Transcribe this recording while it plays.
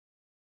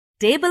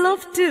Table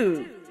of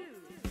 2.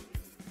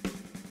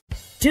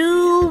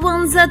 2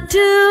 ones are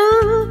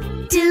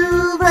 2.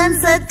 2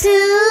 ones are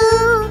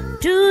 2.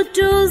 2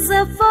 twos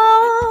are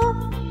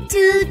 4.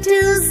 2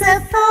 twos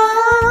are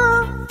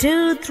 4.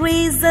 2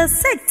 threes are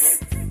 6.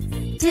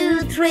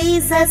 2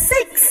 threes are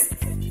 6.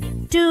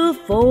 2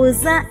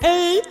 fours are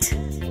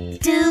 8.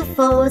 2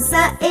 fours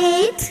are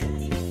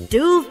 8.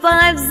 2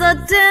 fives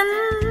are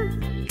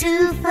 10.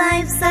 2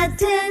 fives are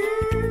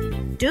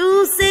 10.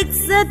 2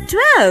 six are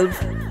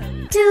 12.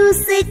 2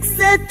 6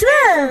 are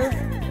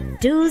 12.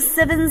 2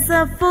 sevens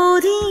are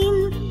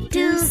 14.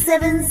 2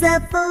 sevens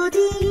are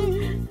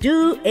 14.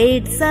 2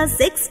 eights are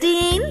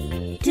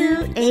 16.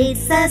 2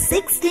 eights are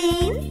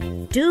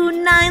 16. 2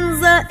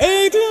 nines are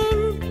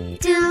 18.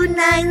 2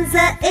 nines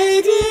are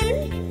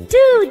 18.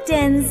 2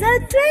 tens are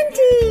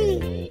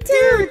 20.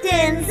 2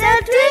 tens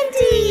are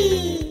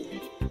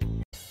 20.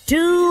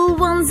 2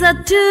 ones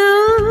are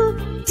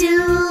 2.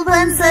 2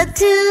 ones are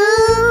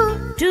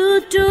 2.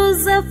 2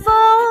 twos are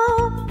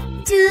 4.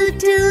 2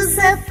 twos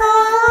are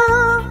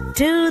 4.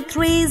 2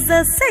 threes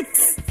are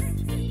 6.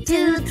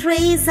 2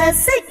 threes are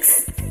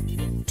 6.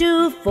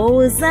 2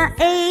 fours are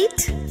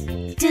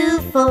 8. 2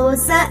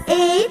 fours are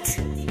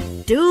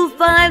 8. 2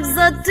 fives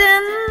are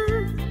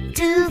 10.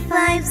 2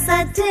 fives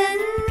are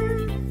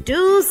 10.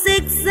 2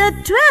 six are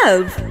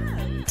 12.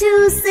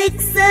 2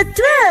 6 are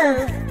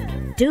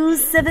 12. 2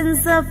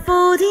 sevens are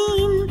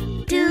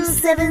 14. 2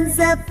 sevens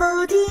are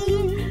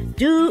 14.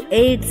 2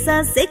 eights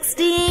are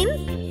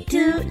 16.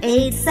 2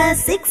 eights are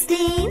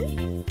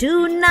 16.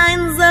 2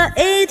 nines are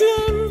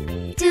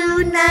 18.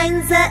 2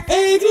 nines are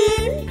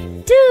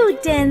 18. 2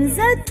 tens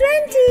are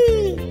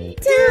 20.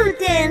 2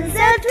 tens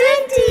are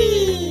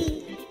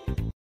 20.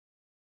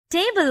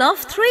 Table of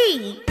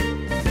 3.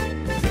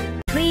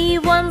 3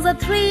 ones are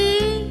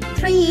 3.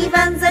 3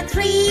 ones are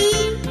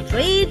 3.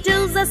 3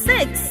 twos are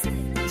 6.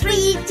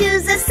 3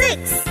 twos are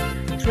 6.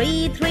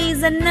 3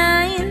 threes are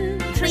 9.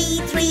 3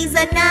 threes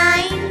are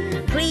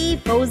 9. 3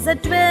 fours are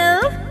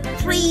 12.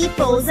 3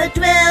 fours are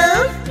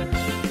 12.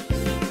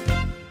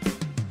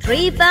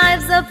 3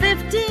 fives are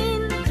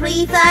 15.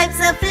 3 fives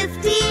are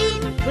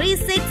 15. 3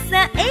 six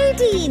are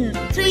 18.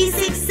 3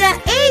 6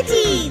 are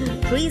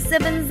 18. 3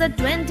 sevens are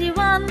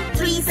 21.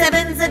 3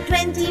 sevens are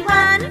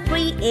 21.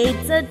 3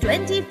 eights are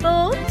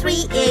 24.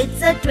 3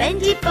 eights are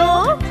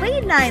 24.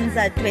 3 nines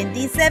are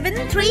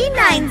 27. 3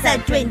 nines are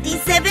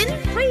 27.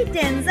 3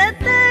 tens are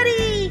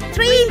 30.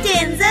 3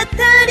 tens are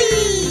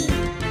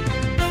 30.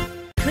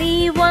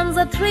 3 ones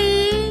are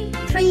 3.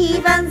 3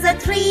 ones are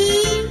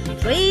 3.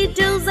 3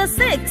 twos are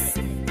 6.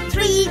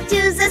 3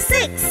 twos are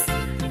 6.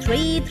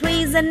 3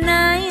 threes are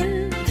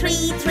 9.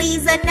 3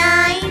 threes are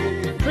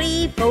 9.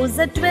 3 fours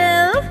are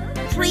 12.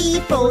 3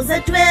 fours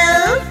are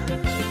 12.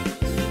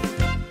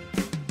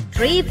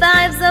 3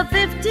 fives are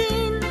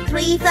 15.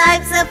 3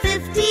 fives are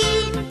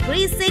 15.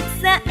 3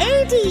 six are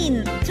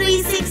 18.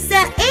 3 6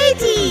 are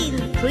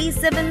 18. 3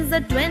 sevens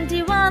are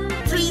 21.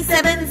 3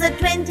 sevens are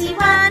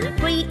 21.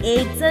 3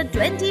 eights are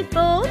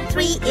 24.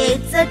 3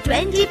 eights are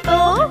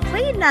 24.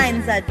 3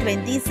 nines are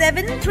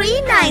 27.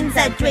 3 nines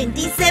are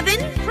 27.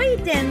 3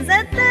 tens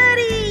are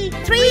 30.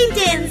 3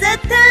 tens are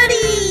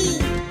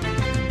 30.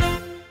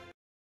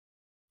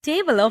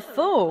 Table of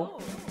 4.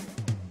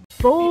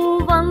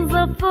 4 ones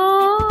are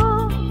 4.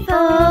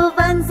 4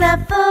 ones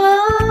are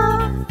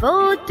 4.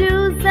 4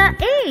 twos are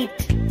 8.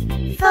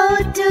 4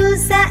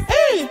 twos are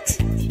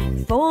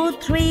 8. 4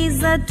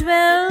 threes are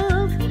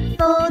 12.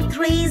 4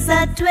 threes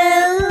are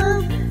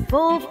 12.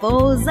 4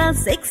 fours are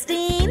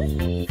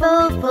 16.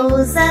 4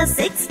 fours are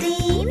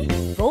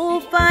 16.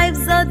 4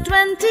 fives are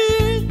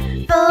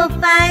 20. 4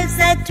 fives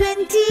are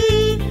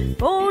 20.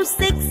 4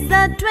 six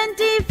are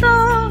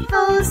 24.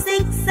 4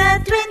 6 are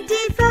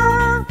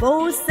 24.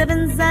 4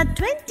 sevens are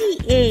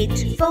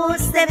 28. 4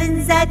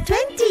 sevens are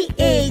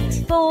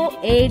 28. 4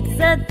 eights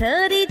are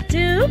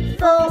 32.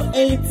 4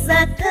 eights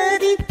are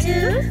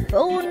 32.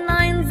 4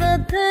 nines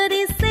are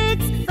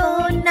 36.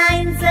 4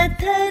 nines are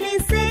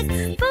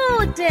 36.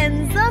 4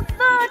 tens are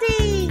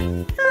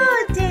 40.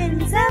 4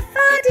 tens are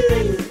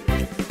 40.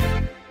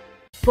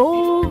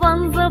 4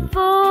 ones are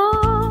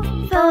 4.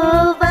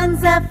 4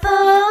 ones are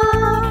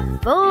 4.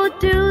 4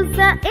 twos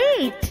are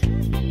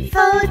 8.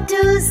 4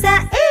 twos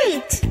are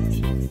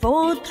 8.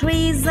 4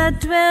 threes are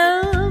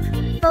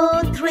 12.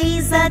 4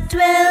 threes are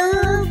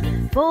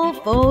 12. 4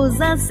 fours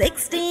are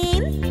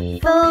 16.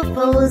 4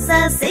 fours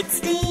are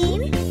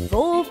 16.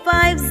 4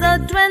 fives are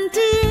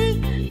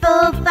 20.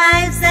 4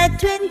 fives are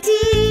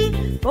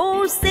 20.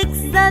 4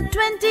 six are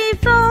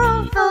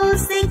 24. 4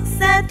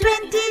 6 are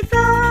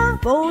 24.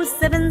 4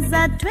 sevens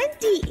are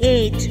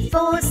 28.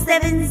 4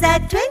 sevens are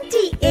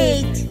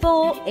 28.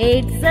 4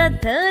 eights are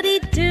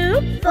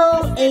 32.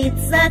 4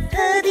 eights are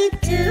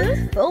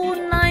 32. 4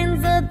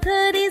 nines are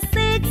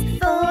 36.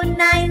 4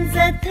 nines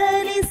are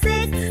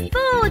 36.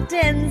 4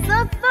 tens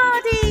are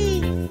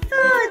 40.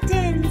 4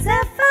 tens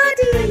are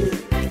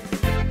 40.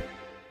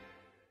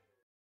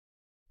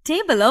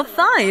 Table of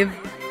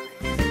 5.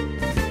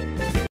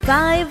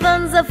 5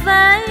 ones are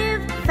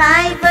 5.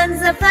 5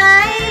 ones are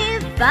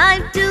 5.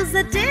 5 twos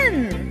are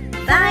 10.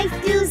 5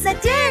 2s are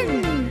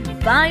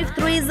 10. 5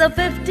 3s are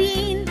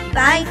 15.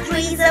 5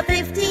 3s are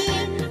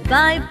 15.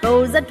 5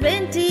 4s are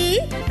 20.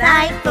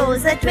 5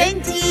 4s are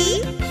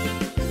 20.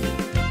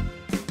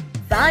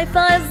 5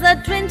 5s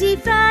are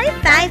 25.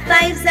 5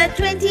 5s are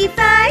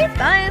 25.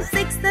 5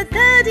 6 are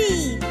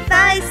 30.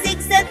 5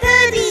 6 are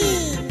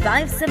 30.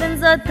 5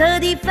 7s are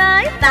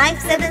 35. 5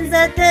 7s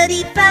are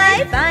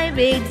 35. 5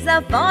 8s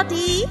are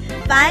 40.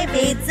 5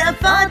 8s are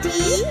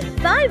 40.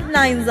 5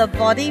 9s are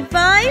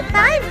 45.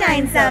 5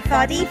 9s are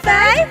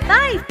 45.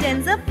 5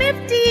 10s are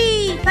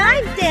 50.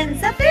 5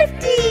 10s are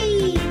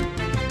 50.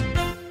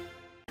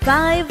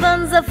 5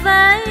 1s are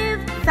 5.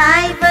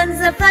 5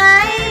 1s are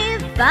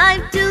 5.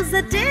 5 2s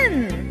are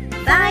 10.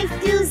 5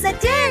 2s are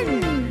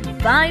 10.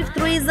 5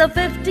 3s are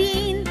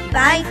 15.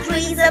 5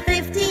 3s are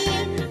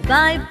 15.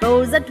 5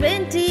 4s are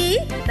 20.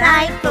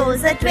 5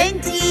 4s are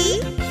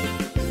 20.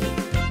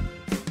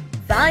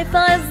 5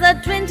 5s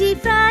are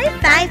 25.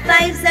 5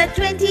 5s are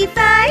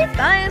 25.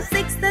 5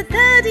 6 are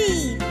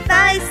 30.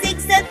 5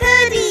 6 are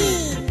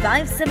 30.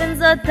 5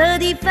 7s are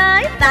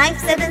 35. 5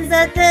 7s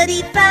are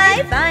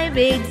 35. 5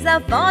 8s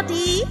are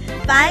 40.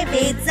 5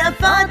 8s are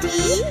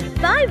 40.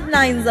 5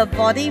 9s are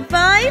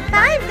 45.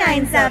 5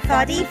 9s are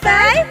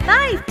 45.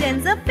 5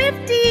 10s are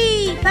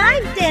 50.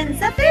 5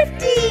 10s are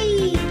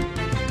 50.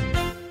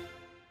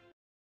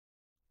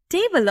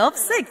 Table of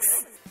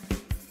 6.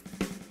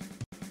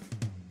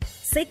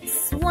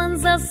 6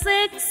 1s are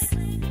 6.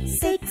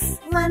 6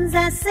 1s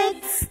are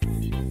 6.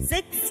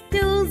 6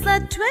 2s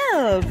are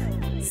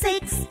 12.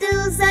 6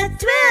 2s are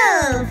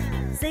 12.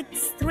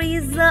 6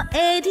 3s are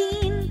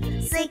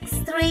 18. 6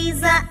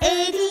 3s are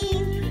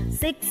 18.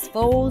 6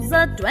 4s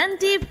are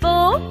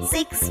 24.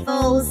 6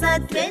 4s are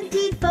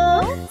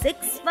 24.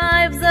 6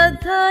 5s are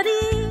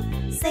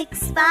 30.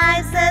 6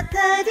 5s are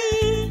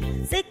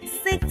 30. 6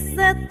 6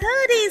 are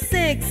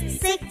 36.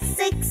 6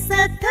 6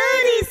 are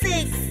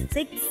 36.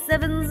 6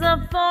 7s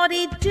are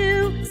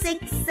 42.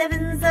 6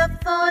 7s are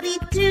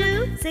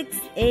 42. 6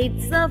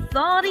 8s are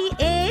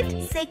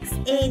 48. 6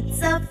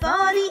 8s are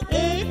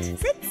 48.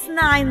 6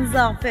 9s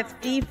are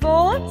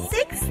 54.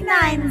 6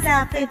 9s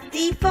are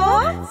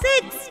 54.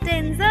 6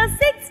 10s are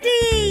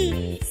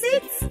 60.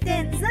 6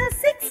 10s are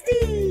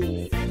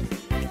 60.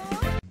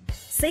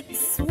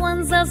 6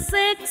 1s are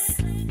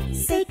 6.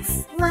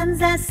 6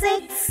 1s are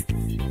 6.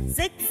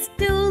 6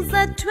 2s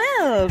are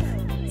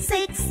 12.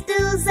 6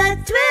 2s are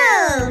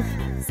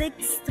 12.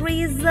 6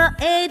 3s are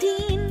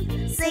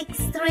 18. 6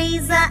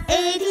 3s are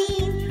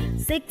 18.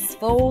 6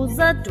 4s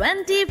are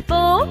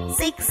 24.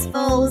 6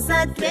 4s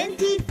are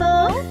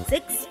 24.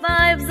 6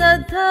 5s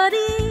are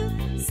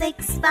 30.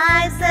 6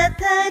 5s are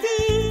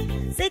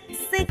 30. 6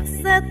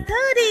 6 are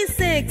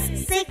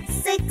 36. 6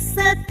 6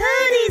 are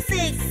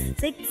 36.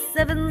 6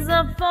 7s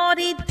are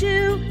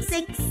 42.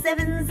 6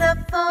 7s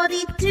are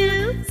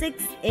 42.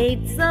 6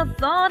 8s are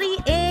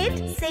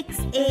 48. 6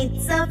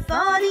 8s are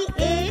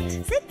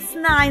 48. 6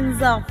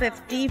 9s are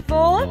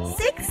 54.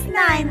 6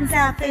 9s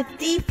are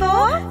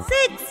 54.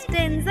 6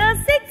 10s are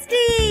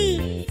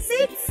 60.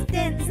 6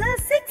 10s are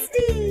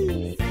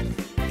 60.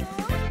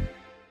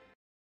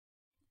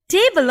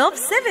 Table of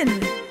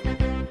 7.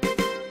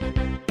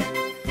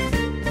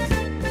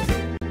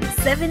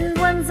 7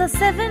 1s are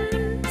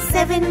 7.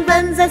 7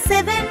 1s are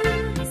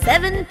 7.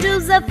 7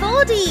 2s are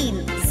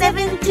 14.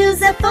 7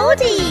 2s are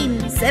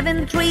 14.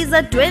 7 3s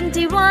are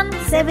 21.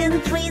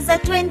 7 3s are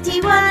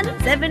 21.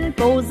 7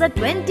 4s are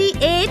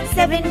 28.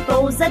 7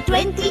 4s are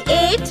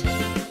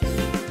 28.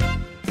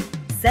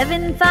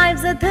 7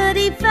 5s are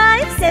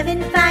 35.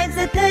 7 5s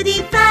are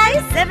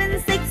 35.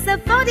 7 6 are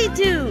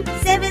 42.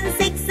 7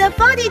 6 are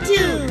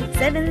 42.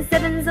 7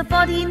 7s are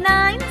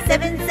 49.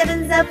 7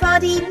 7s are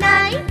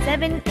 49.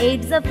 7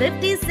 8s are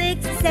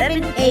 56.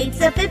 7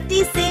 8s are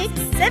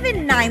 56.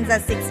 7 9s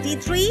are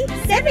 63.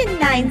 7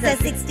 9s are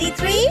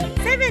 63.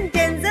 7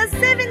 10s are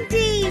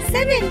 70.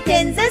 7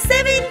 10s are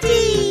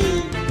 70.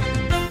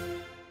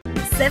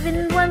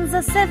 7 1s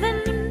are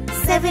 7.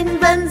 7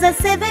 1s are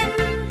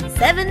 7.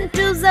 7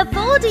 2s are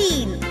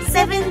 14.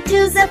 7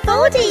 2s are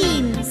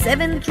 14.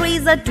 7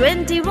 3s are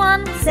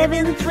 21.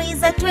 7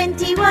 3s are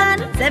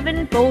 21.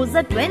 7 4s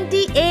are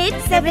 28.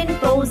 7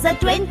 4s are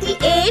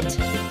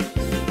 28.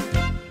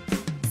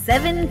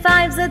 7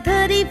 5s are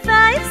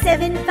 35.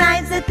 7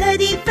 5s are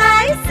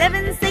 35.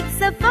 7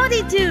 6 are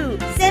 42.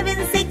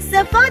 7 6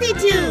 are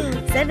 42.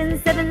 7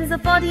 7s are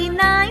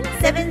 49.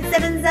 7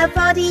 7s are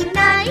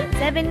 49.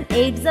 7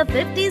 8s are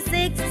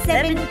 56.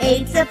 7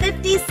 8s are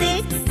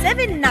 56.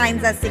 7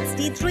 9s are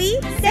 63.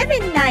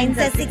 7 9s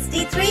are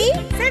 63.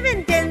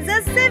 7 10s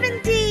are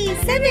 70.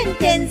 7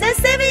 10s are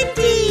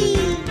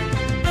 70.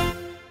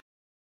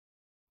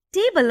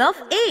 Table of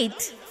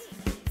 8.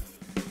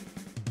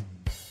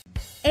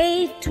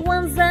 8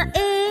 1s are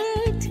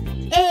 8.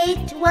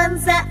 8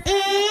 1s are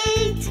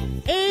 8.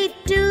 8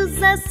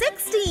 2s are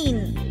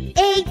 16.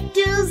 8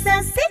 2s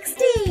are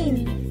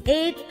 16.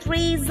 8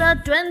 3s are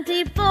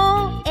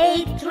 24.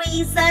 8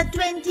 3s are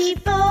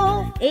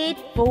 24. 8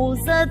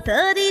 4s are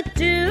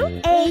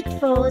 32. 8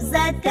 4s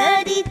are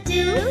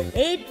 32.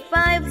 8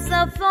 5s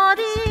are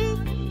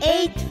 40.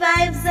 8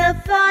 5s are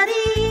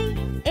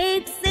 40.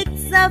 8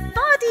 6 are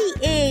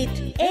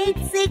 48. 8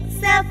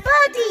 6 are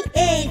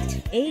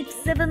 48. 8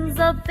 7s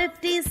are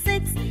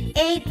 56.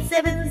 8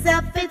 7s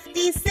are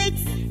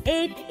 56.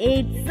 8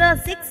 8s are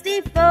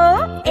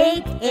 64.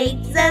 8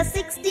 8s are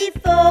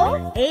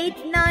 64. 8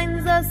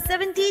 9s are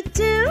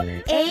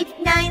 72. 8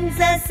 9s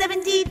are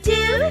 72.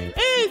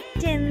 8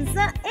 10s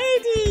are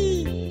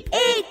 80.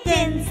 8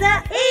 10s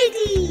are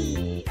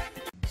 80.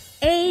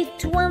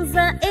 8 1s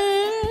are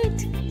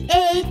 8.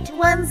 8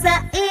 1s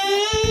are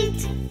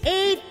 8.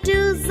 8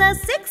 2s are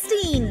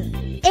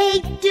 16.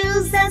 8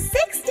 2s are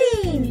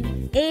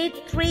 16. 8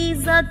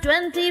 3s are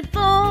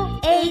 24.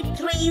 8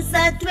 3s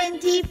are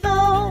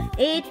 24.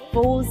 8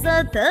 4s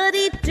are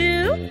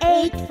 32.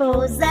 8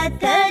 4s are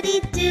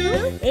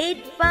 32.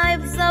 8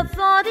 5s are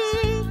 40.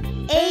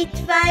 8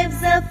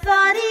 5s are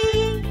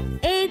 40.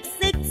 8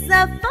 6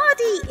 are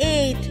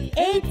 48.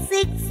 8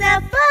 6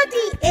 are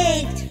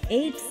 48.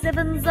 8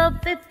 7s are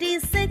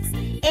 56.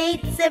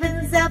 8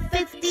 7s are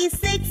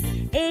 56.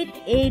 8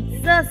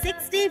 8s are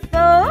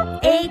 64.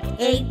 8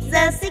 8s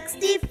are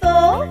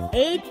 64.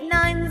 8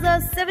 9s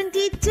are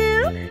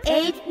 72.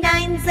 8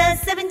 9s are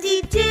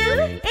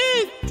 72.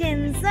 8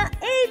 10s are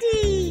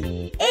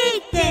 80.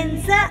 8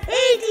 10s are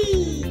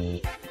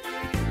 80.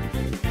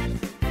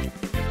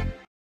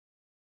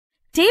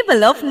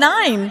 Table of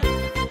 9.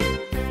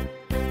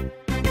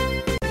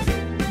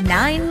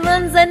 9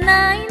 1s are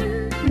 9.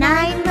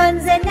 9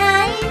 1s are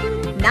 9.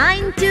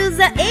 9 2s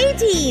are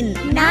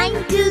 18. 9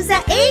 2s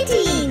are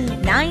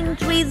 18. 9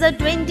 3s are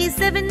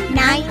 27.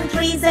 9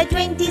 3s are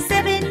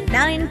 27.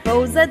 9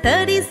 4s are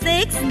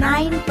 36.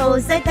 9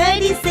 4s are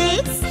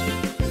 36.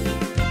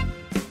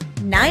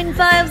 9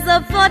 5s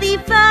are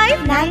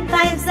 45. 9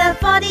 5s are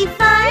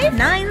 45.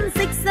 9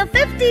 6 are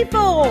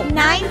 54.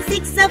 9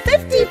 6 are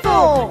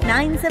 54.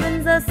 9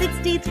 7s are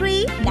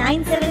 63.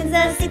 9 7s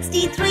are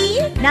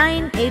 63.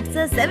 9 8s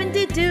are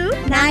 72.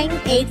 9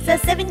 8s are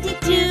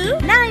 72.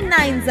 9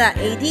 9s are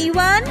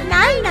 81.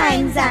 9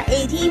 9s are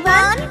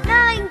 81.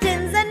 9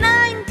 10s are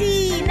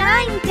 90.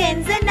 9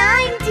 10s are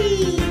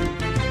 90.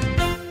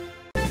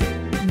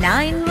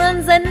 9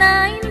 1s are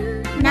 9.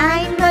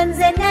 9 1s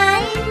are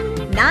 9.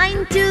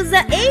 9 2s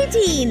are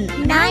 18.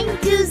 9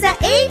 2s are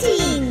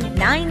 18.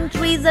 9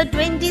 3s are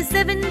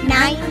 27.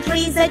 9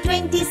 3s are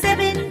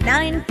 27.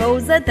 9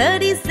 4s are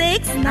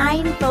 36.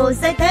 9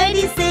 4s are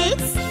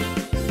 36.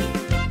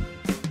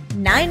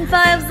 9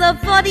 5s are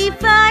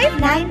 45.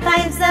 9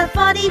 5s are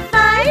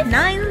 45.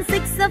 9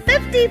 6 are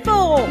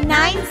 54.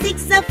 9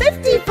 6 are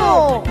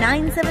 54.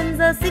 9 7s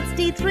are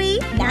 63.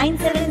 9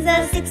 7s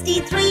are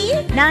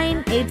 63.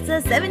 9 8s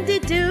are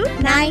 72.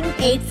 9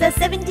 8s are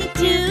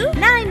 72.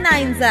 9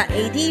 9s are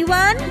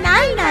 81.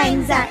 9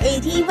 9s are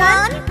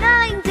 81.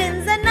 9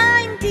 10s are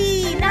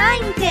 90.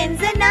 9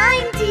 10s are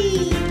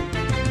 90.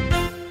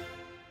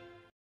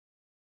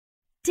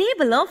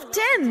 Table of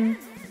 10.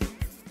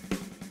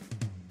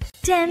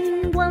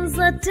 10 1s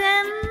are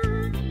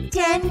 10.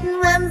 10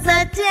 1s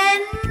are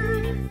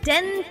 10.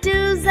 10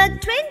 2s are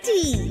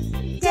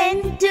 20.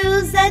 10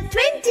 2s are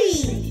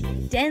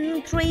 20.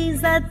 10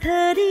 3s are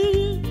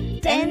 30.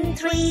 10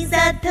 3s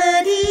are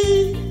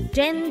 30.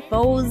 10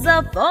 4s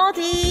are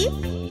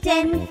 40.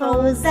 10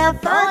 4s are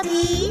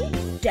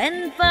 40.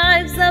 10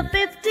 5s are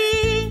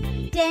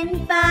 50.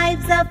 10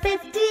 5s are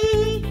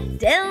 50.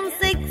 10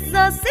 6s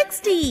are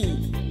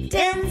 60.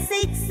 10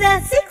 6s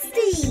are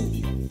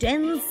 60.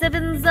 10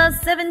 7s are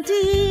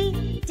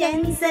 70.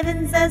 10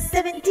 7s are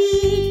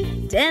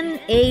 70. 10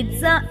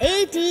 8s are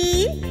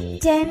 80.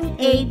 10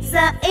 8s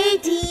are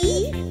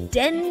 80.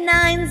 10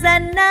 9s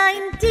are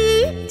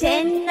 90.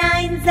 10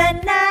 9s are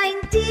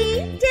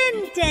 90.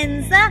 10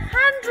 10s are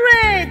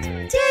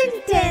 100.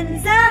 10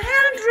 10s are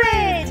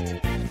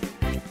 100.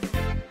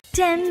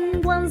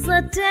 10 1s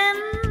are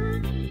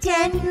 10.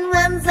 10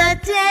 1s are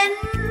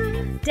 10.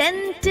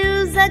 10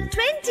 2s are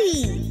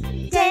 20.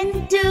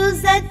 10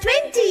 2s are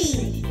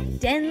 20.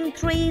 10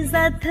 3s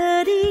are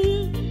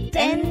 30.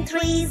 10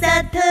 3s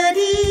are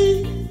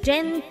 30.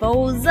 10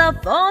 4s are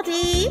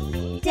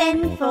 40.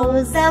 10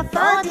 4s are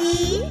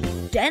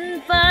 40.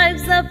 10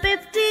 5s are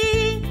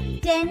 50.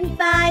 10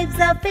 5s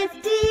are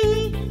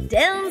 50.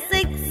 10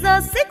 6s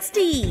are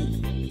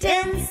 60.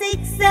 10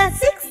 6s are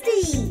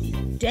 60.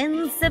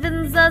 10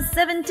 7s are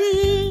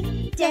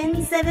 70.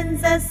 10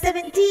 7s are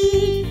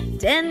 70.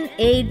 10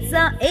 8s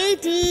are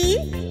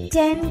 80.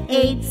 10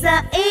 8s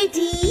are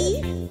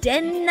 80.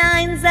 10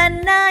 9s are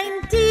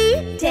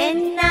 90.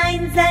 10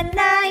 9s are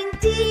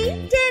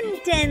 90. 10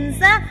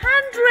 10s are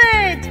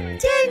 100.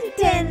 10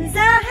 10s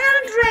are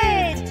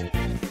 100.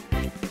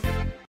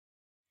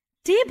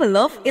 Table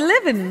of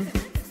 11.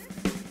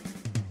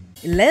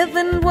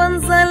 11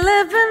 1s are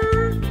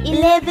 11.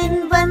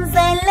 11 1s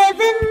are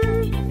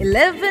 11.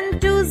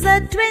 11 twos are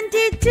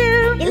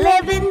 22.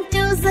 11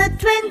 twos are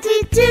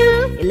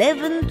 22.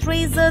 11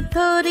 threes are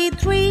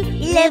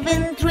 33.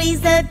 11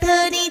 threes are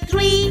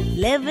 33.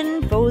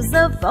 11 fours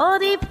are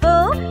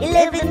 44.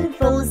 11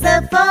 fours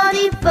are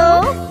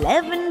 44.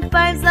 11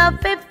 fives are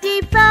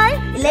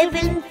 55.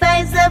 11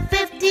 fives are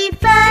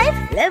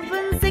 55.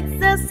 11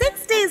 sixes are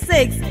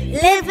 66.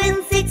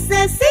 11 sixes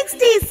are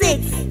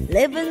 66.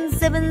 11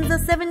 sevens are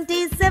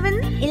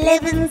 77.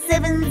 11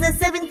 sevens are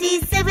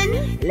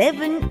 77.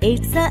 11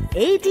 eights are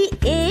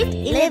 88.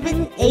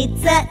 11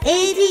 eights are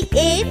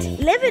 88.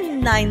 11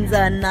 nines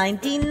are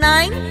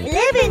 99.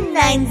 11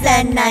 nines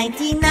are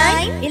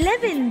 99.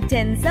 11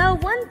 tens are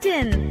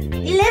 110.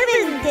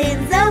 11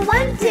 tens are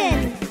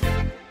 110.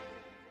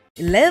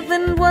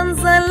 11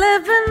 ones are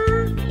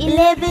 11.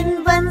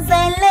 11 ones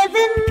are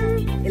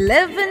 11.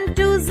 11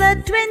 twos are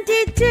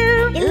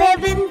 22.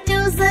 11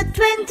 twos are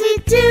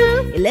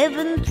 22.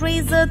 11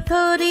 threes are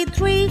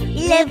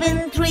 33.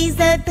 11 threes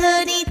are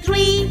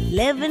 33.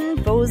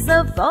 11 fours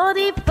are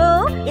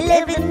 44.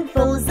 11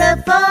 fours are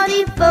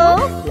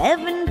 44.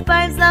 11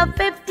 fives are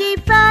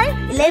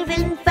 55.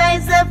 11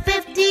 fives are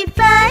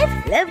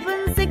 55.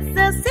 11 sixes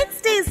are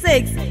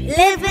 66.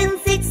 11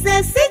 sixes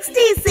are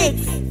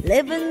 66.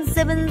 11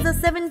 sevens are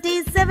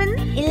 77.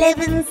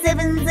 11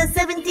 sevens are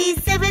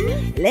 77.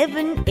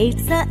 11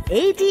 eights are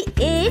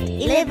 88.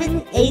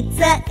 11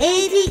 eights are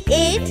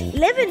 88.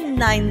 11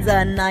 nines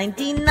are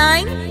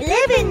 99.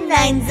 11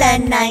 nines are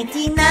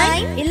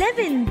 99.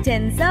 11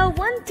 tens are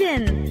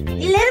 110.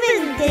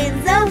 11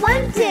 tens are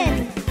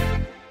 110.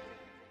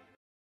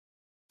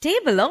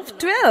 Table of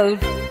 12.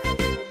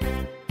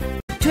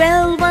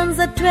 12 ones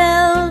are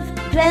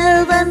 12.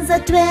 12 ones are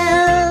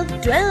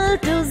 12.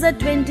 12 twos are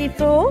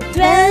 24.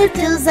 12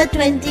 twos are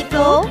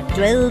 24.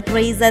 12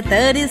 threes are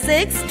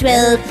 36.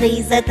 12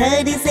 threes are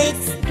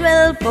 36.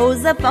 12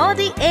 fours are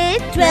 48.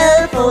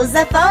 12 fours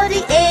are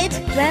 48.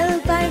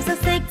 12 fives are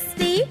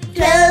 60.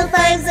 12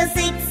 fives are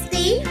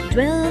 60.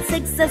 12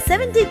 sixes are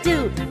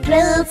 72.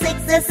 12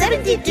 sixes are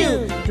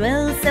 72.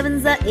 12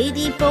 sevens are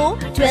 84.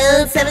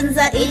 12 sevens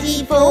are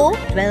 84.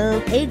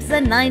 12 eights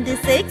are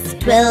 96.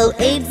 12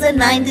 eights are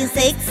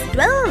 96.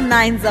 12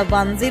 nines are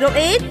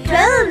 108.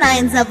 12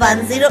 nines are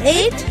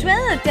 108.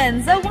 12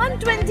 tens are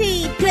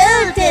 120.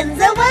 12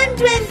 tens are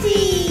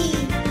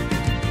 120.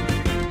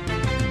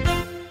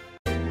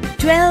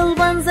 12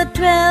 ones are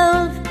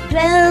 12.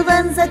 12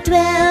 ones are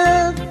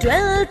 12.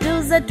 12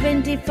 twos are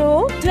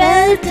 24.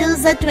 12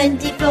 twos are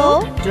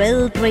 24.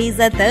 12 threes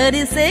are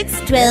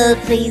 36.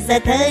 12 threes are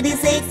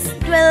 36.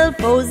 12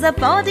 fours are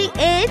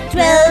 48.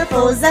 12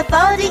 fours are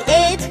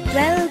 48.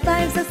 12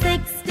 fives are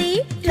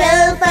 60.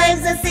 12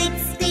 fives are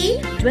 60.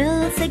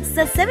 12 sixes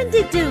are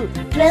 72.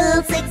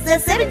 12 sixes are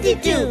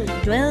 72.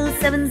 12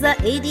 sevens are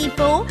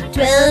 84.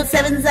 12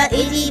 sevens are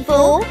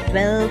 84.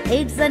 12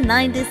 eights are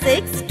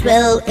 96.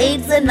 12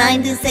 eights are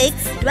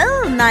 96.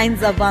 12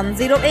 nines are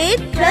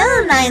 108.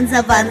 12 nines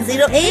are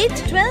 108.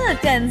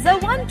 12 tens are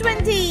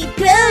 120.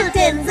 12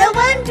 tens are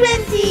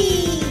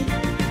 120.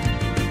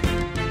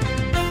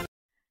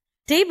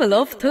 Table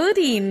of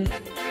 13.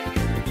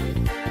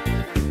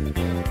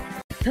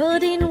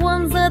 13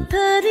 ones are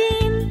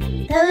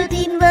 13.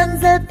 13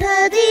 ones are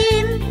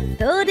 13.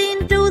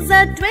 13 twos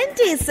are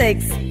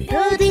 26.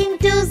 13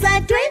 twos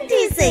are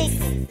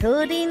 26.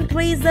 13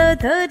 threes are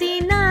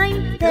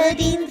 39.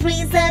 13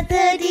 threes are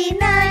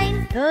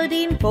 39.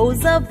 13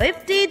 fours are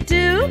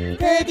 52.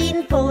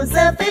 13 fours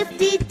are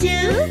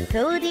 52.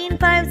 13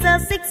 fives are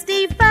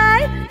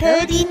 65.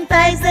 13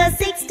 fives are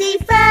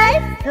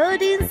 65.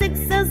 13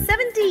 sixes are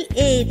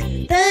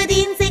 78.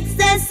 13 sixes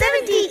are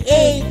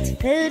 78.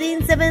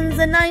 13 sevens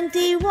are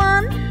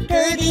 91.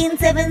 13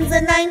 sevens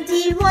are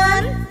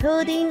 91.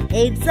 13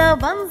 eights are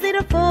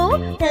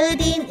 104.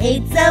 13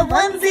 eights are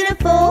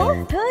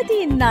 104.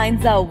 13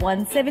 nines are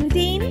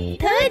 117.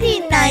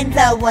 13 nines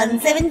are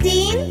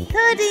 117.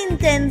 13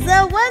 tens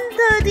are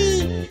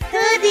 130.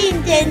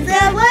 13 tens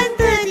are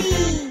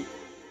 130.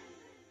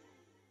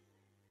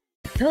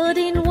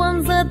 13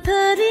 ones are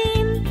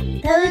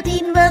 13.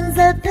 13 ones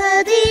are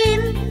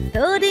 13.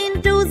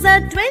 13 twos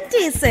are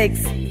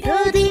 26.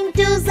 13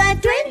 twos are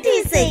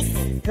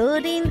 26.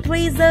 13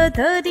 threes are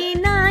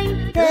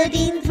 39.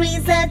 13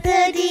 threes are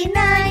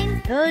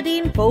 39.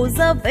 13 fours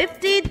are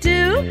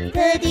 52.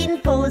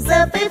 13 fours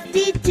are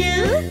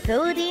 52.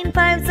 13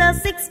 fives are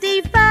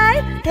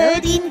 65.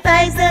 13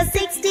 fives are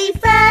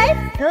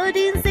 65.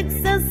 13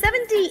 sixes are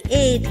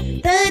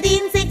 78.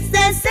 13 sixes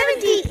are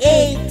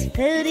 78.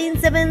 13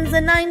 sevens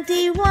are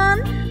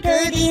 91.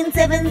 13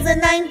 sevens are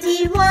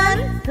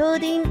 91.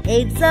 13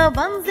 eights are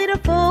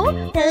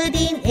 104.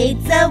 13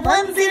 eights are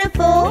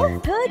 104.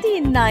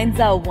 13 nines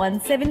are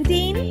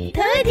 117.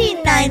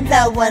 13 nines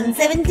are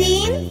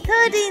 117.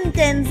 13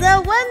 tens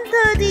are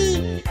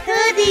 130.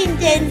 13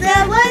 tens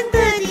are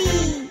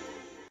 130.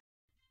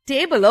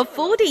 Table of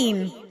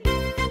 14.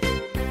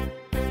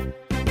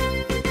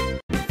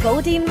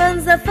 14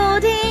 ones are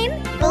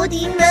 14.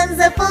 14 ones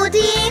are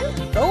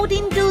 14.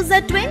 14 twos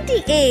are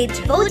 28.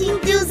 14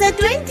 twos are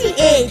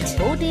 28.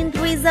 14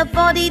 threes are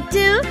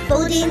 42.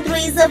 14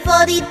 threes are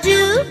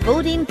 42.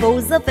 14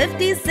 fours are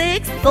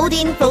 56.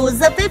 14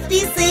 fours are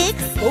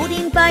 56.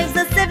 14 fives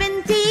are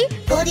 70.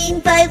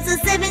 14 fives are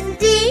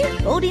 70.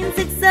 14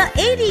 sixes are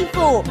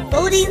 84.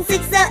 14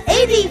 sixes are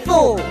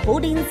 84.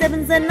 14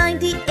 sevens are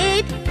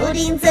 98.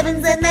 14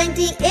 sevens are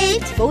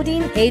 98.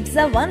 14 eights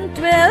are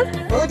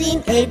 112.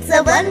 14 eights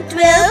are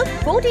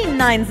 112. 14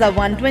 nines are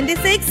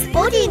 126.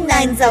 14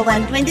 nines are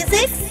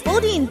 126.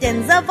 14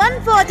 tens are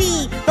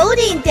 140.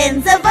 14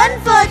 tens are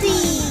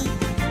 140.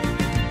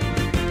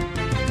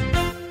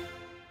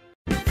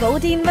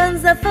 14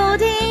 ones are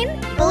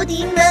 14.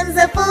 14 ones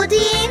are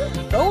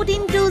 14.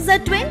 14 twos are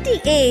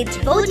 28.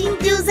 14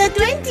 twos are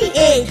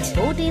 28.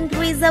 14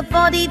 threes are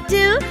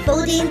 42.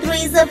 14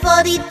 threes are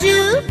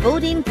 42.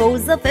 14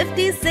 fours are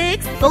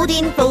 56.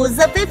 14 fours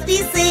are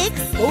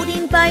 56.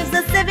 14 fives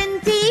are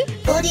 70.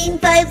 14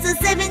 fives are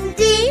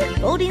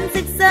 70. 14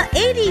 sixes are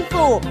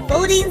 84.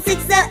 14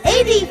 sixes are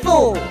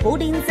 84.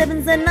 14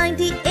 sevens are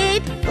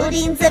 98.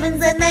 14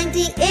 sevens are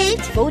 98.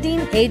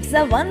 14 eights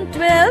are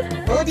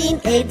 112.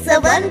 14 eights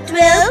are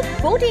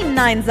 112. 14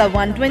 nines are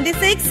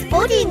 126.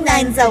 14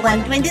 nines are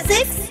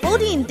 126.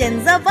 14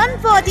 tens are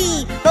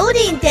 140.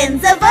 14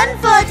 tens are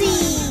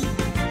 140.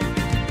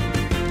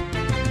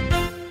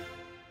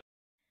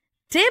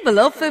 Table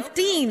of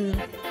 15.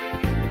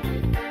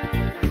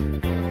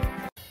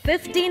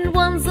 15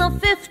 ones are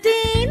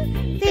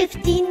 15.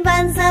 15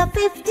 ones are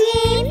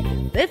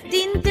 15.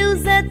 15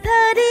 twos are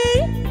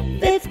 30.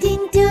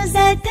 15 twos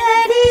are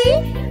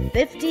 30.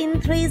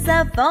 15 threes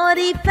are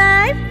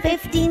 45.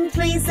 15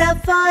 threes are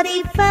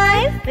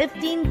 45.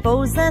 15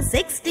 fours are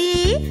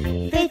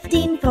 60.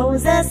 15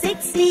 fours are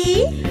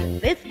 60.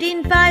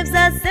 15 fives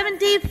are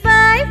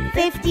 75.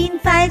 15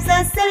 fives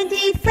are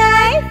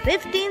 75.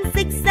 15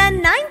 sixes are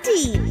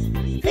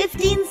 90.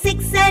 15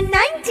 sixes are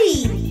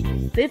 90.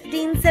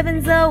 15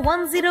 sevens are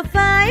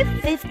 105.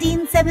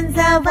 15 sevens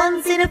are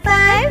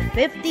 105.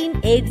 15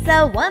 eights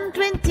are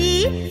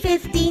 120.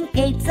 15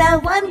 eights are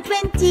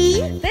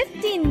 120.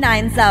 15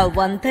 nines are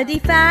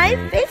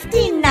 135.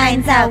 15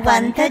 nines are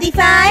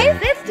 135.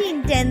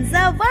 15 tens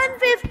are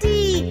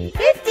 150.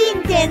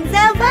 15 tens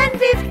are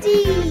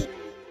 150.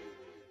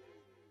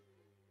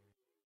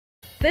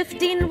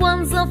 15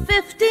 ones are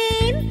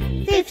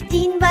 15.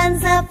 15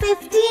 ones are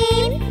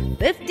 15.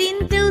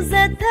 15 twos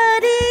are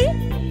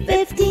 30.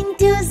 15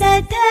 twos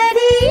are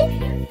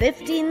 30.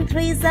 15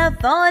 threes are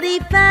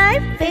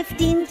 45.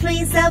 15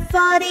 threes are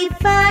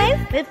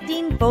 45.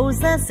 15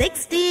 fours are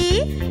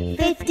 60.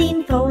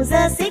 15 fours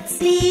are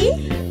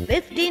 60.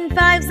 15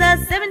 fives are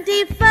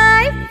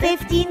 75.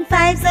 15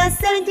 fives are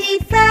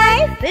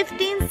 75.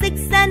 15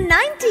 sixes are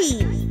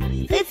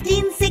 90.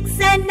 15 sixes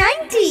are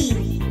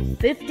 90.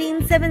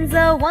 15 sevens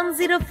are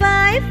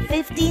 105.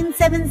 15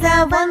 sevens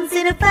are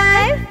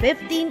 105.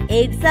 15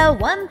 eights are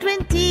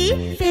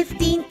 120.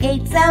 15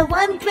 eights are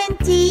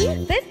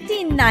 120.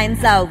 15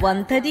 nines are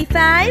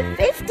 135.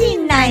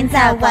 15 nines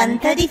are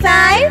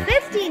 135.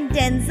 15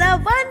 tens are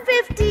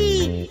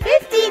 150.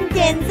 15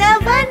 tens are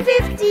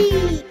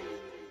 150.